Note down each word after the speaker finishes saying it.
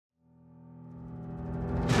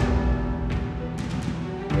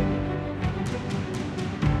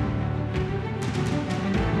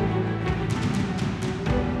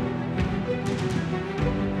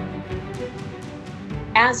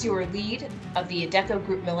As your lead of the Adecco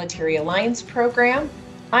Group Military Alliance Program,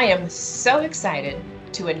 I am so excited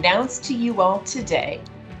to announce to you all today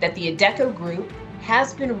that the Adecco Group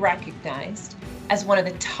has been recognized as one of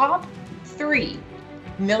the top 3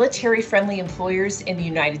 military-friendly employers in the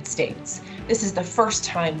United States. This is the first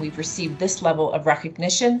time we've received this level of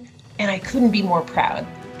recognition, and I couldn't be more proud.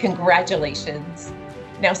 Congratulations.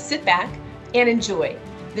 Now sit back and enjoy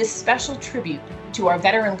this special tribute to our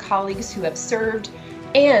veteran colleagues who have served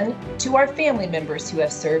and to our family members who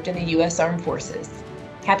have served in the U.S. Armed Forces.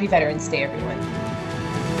 Happy Veterans Day, everyone.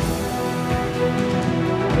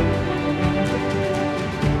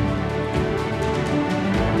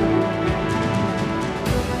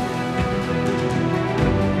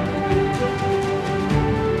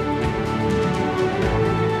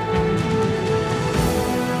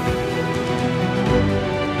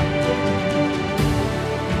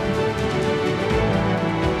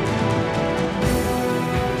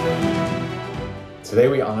 Today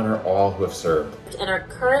we honor all who have served and are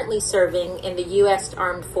currently serving in the U.S.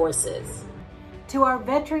 Armed Forces. To our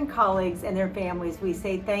veteran colleagues and their families, we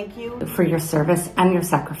say thank you for your service and your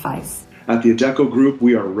sacrifice. At the Adecco Group,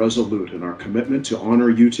 we are resolute in our commitment to honor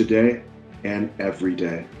you today and every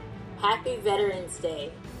day. Happy Veterans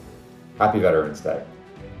Day. Happy Veterans Day.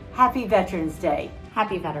 Happy Veterans Day.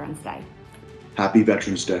 Happy Veterans Day. Happy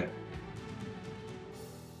Veterans Day.